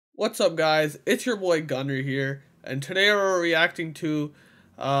What's up, guys? It's your boy Gunner here, and today we're reacting to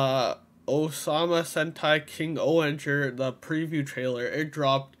Ohsama Sentai King-Ohger, the preview trailer. It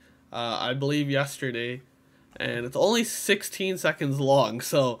dropped, I believe, yesterday, and it's only 16 seconds long,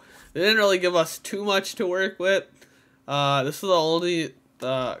 so they didn't really give us too much to work with. This is the only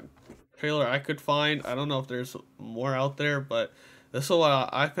trailer I could find. I don't know if there's more out there, but this is what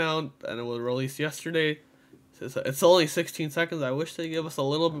I found, and it was released yesterday. It's only 16 seconds. I wish they give us a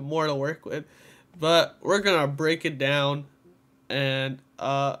little bit more to work with, but we're gonna break it down and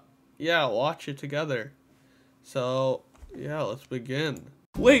yeah, watch it together. So yeah, let's begin.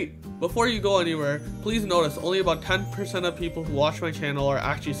 Wait, before you go anywhere, please notice only about 10% of people who watch my channel are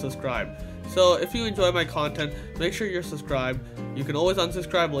actually subscribed. So if you enjoy my content, make sure you're subscribed. You can always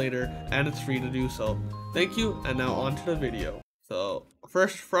unsubscribe later, and it's free to do so. Thank you, and now on to the video. So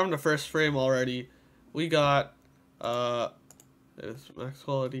from the first frame already, we got it's max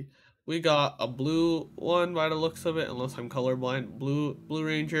quality. We got a blue one by the looks of it, unless I'm colorblind. Blue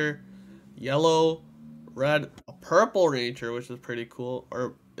Ranger, yellow, red, a purple Ranger, which is pretty cool.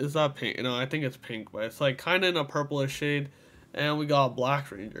 Or is that pink? No, I think it's pink, but it's like kind of in a purplish shade. And we got a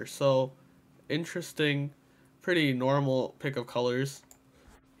black Ranger. So interesting, pretty normal pick of colors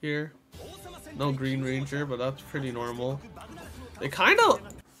here. No green Ranger, but that's pretty normal. They kind of,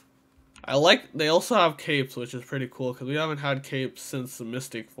 they also have capes, which is pretty cool, because we haven't had capes since the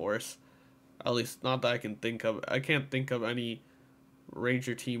Mystic Force. At least, not that I can think of. I can't think of any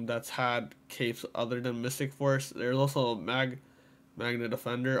Ranger team that's had capes other than Mystic Force. There's also Magna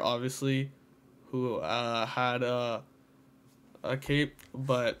Defender, obviously, who had a cape,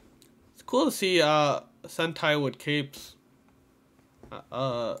 but it's cool to see Sentai with capes.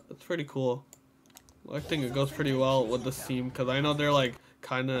 It's pretty cool. I think it goes pretty well with this theme, because I know they're like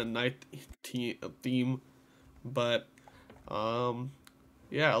kind of night theme, but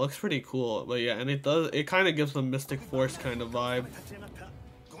yeah, it looks pretty cool. But yeah, and it kind of gives them Mystic Force kind of vibe.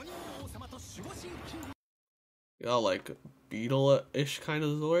 You got like beetle-ish kind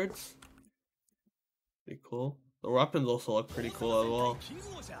of swords. Pretty cool. The weapons also look pretty cool as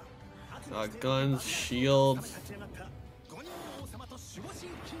well. Guns, shields.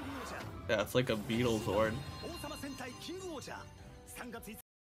 Yeah, it's like a beetle sword.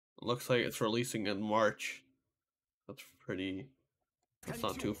 Looks like it's releasing in March. That's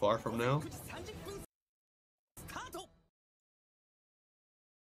not too far from now.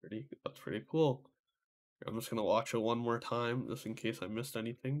 That's pretty cool. I'm just gonna watch it one more time just in case I missed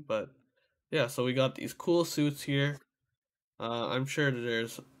anything. But yeah, so we got these cool suits here. I'm sure that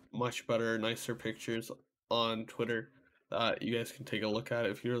there's much better, nicer pictures on Twitter that you guys can take a look at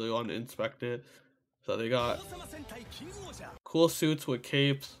if you really want to inspect it. So they got cool suits with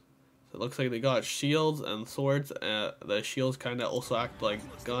capes. So it looks like they got shields and swords. The shields kind of also act like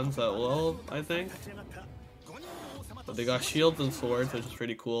guns as well, I think. But they got shields and swords, which is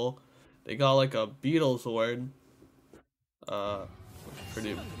pretty cool. They got like a beetle sword.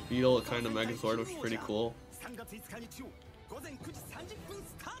 Pretty beetle kind of mega sword, which is pretty cool.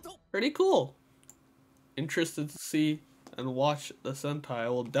 Pretty cool. Interested to see and watch the Sentai. I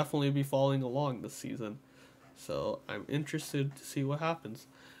will definitely be following along this season, so I'm interested to see what happens.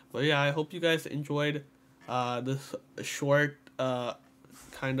 But yeah, I hope you guys enjoyed this short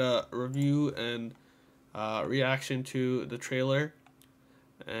kind of review and reaction to the trailer,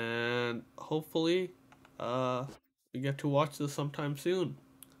 and hopefully we get to watch this sometime soon.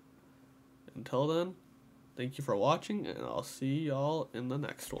 Until then, thank you for watching, and I'll see y'all in the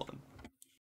next one.